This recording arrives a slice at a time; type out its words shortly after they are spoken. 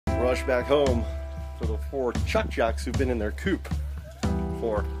rush back home for the 4 chuck jacks who've been in their coop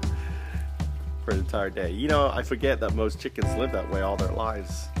for an entire day. You know, I forget that most chickens live that way all their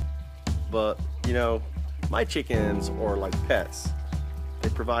lives. But, you know, my chickens are like pets. They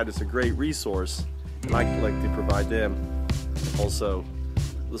provide us a great resource, and I like to provide them also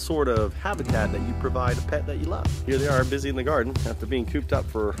the sort of habitat that you provide a pet that you love. Here they are, busy in the garden after being cooped up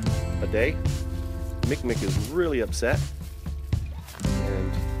for a day. Mick is really upset,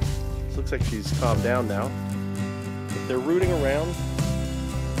 and it looks like she's calmed down now. But they're rooting around,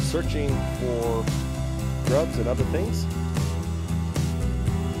 searching for grubs and other things,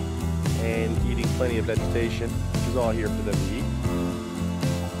 and eating plenty of vegetation, which is all here for them to eat.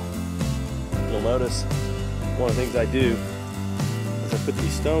 You'll notice one of the things I do is I put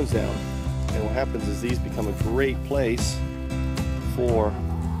these stones down, and what happens is these become a great place for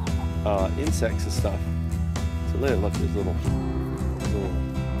insects and stuff. So look, there's little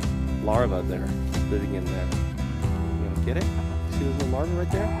larvae there living in there. You gonna get it? See those little larvae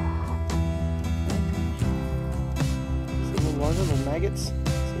right there? See those little larvae, little maggots? See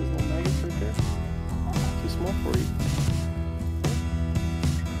those little maggots right there? Too small for you.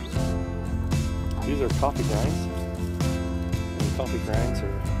 These are coffee grinds. And coffee grinds are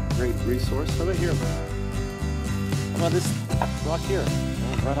a great resource. How about here? How about this rock here?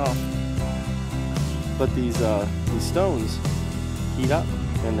 Right off. But these stones heat up,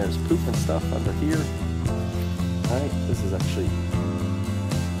 and there's poop and stuff under here. Right? This is actually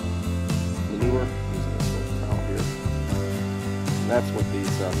manure. Using this little towel here. And that's what these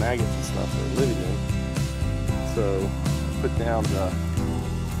maggots and stuff are living in. So put down the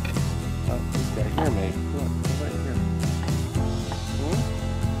this guy here, maybe. Look, right here.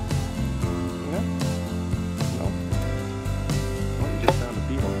 Yeah? No. Oh, you just found a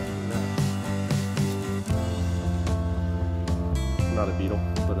beetle. No. Not a beetle,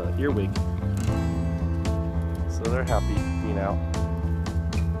 but an earwig. So they're happy being out.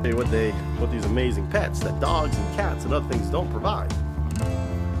 Hey, what these amazing pets that dogs and cats and other things don't provide.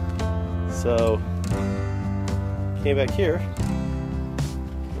 So came back here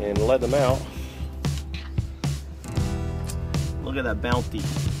and let them out. Look at that bounty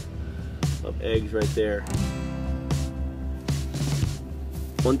of eggs right there.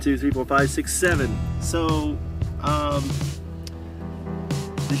 1, 2, 3, 4, 5, 6, 7. So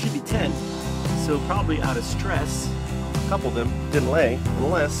there should be 10. So probably out of stress, a couple of them didn't lay,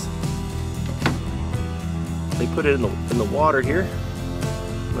 unless they put it in the water here.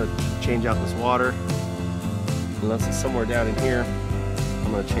 I'm gonna change out this water. Unless it's somewhere down in here,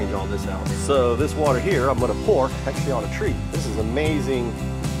 I'm going to change all this out. So this water here, I'm going to pour actually on a tree. This is amazing,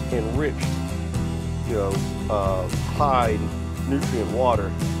 enriched, you know, high nutrient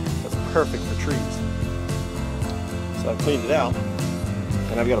water. That's perfect for trees. So I cleaned it out,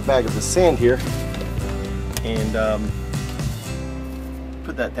 and I've got a bag of the sand here, and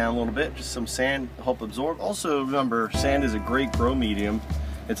put that down a little bit, just some sand to help absorb. Also remember, sand is a great grow medium.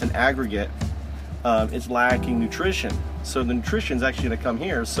 It's an aggregate. It's lacking nutrition. So the nutrition is actually going to come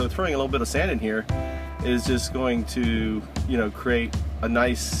here. So throwing a little bit of sand in here is just going to, you know, create a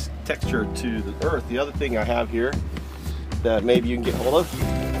nice texture to the earth. The other thing I have here that maybe you can get hold of,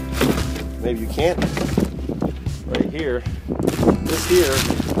 maybe you can't, right here, this here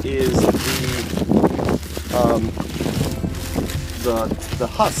is the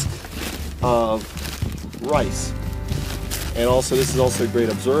husk of rice. And also, this is also a great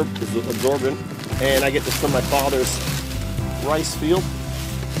absorbent. And I get this from my father's rice field.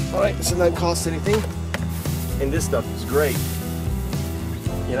 All right, so it doesn't cost anything. And this stuff is great,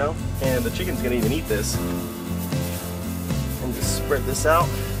 you know. And the chicken's gonna even eat this. And just spread this out.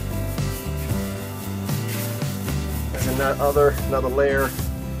 And another layer.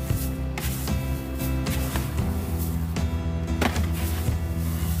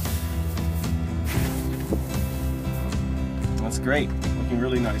 That's great. Looking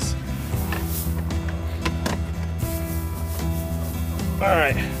really nice.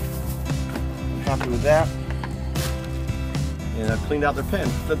 Alright, I'm happy with that. And I've cleaned out their pen.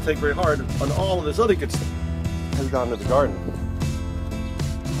 Doesn't take very hard. And all of this other good stuff has gone to the garden.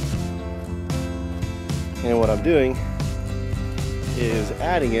 And what I'm doing is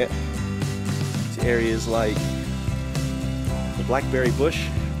adding it to areas like the blackberry bush.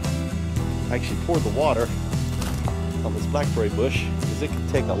 I actually poured the water on this blackberry bush because it can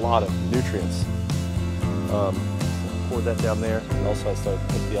take a lot of nutrients. Poured that down there, and also I started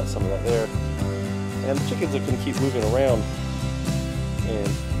to empty out some of that there. And the chickens are going to keep moving around and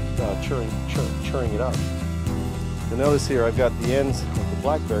churning it up. So notice here I've got the ends of the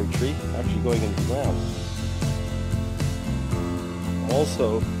blackberry tree actually going into the ground.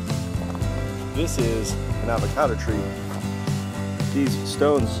 Also this is an avocado tree. These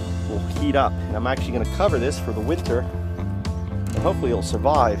stones will heat up, and I'm actually going to cover this for the winter, and hopefully it'll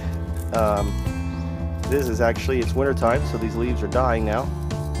survive. This is actually, it's winter time, so these leaves are dying now.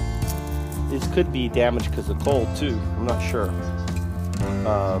 This could be damaged because of cold too, I'm not sure.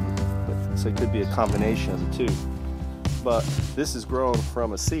 So it could be a combination of the two. But this is grown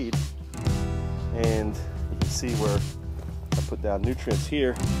from a seed, and you can see where I put down nutrients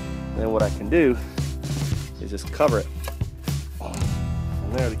here. And then what I can do is just cover it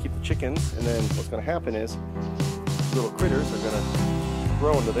from there to keep the chickens. And then what's going to happen is little critters are going to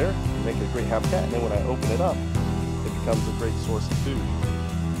grow into there and make it a great habitat. And then when I open it up, it becomes a great source of food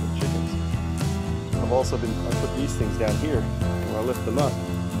for the chickens. I've also I put these things down here. When I lift them up,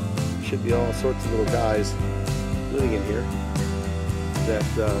 there should be all sorts of little guys living in here that,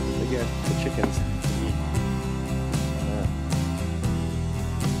 again, the chickens eat.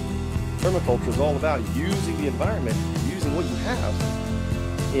 Permaculture is all about using the environment, using what you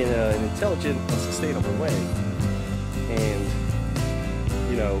have in an intelligent and sustainable way.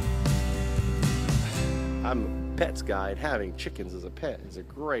 And, you know, I'm a pets guy, and having chickens as a pet is a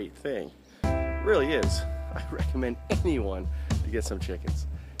great thing. It really is. I recommend anyone to get some chickens.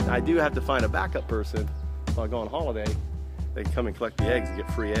 Now, I do have to find a backup person if I go on holiday. They can come and collect the eggs and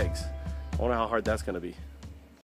get free eggs. I wonder how hard that's going to be.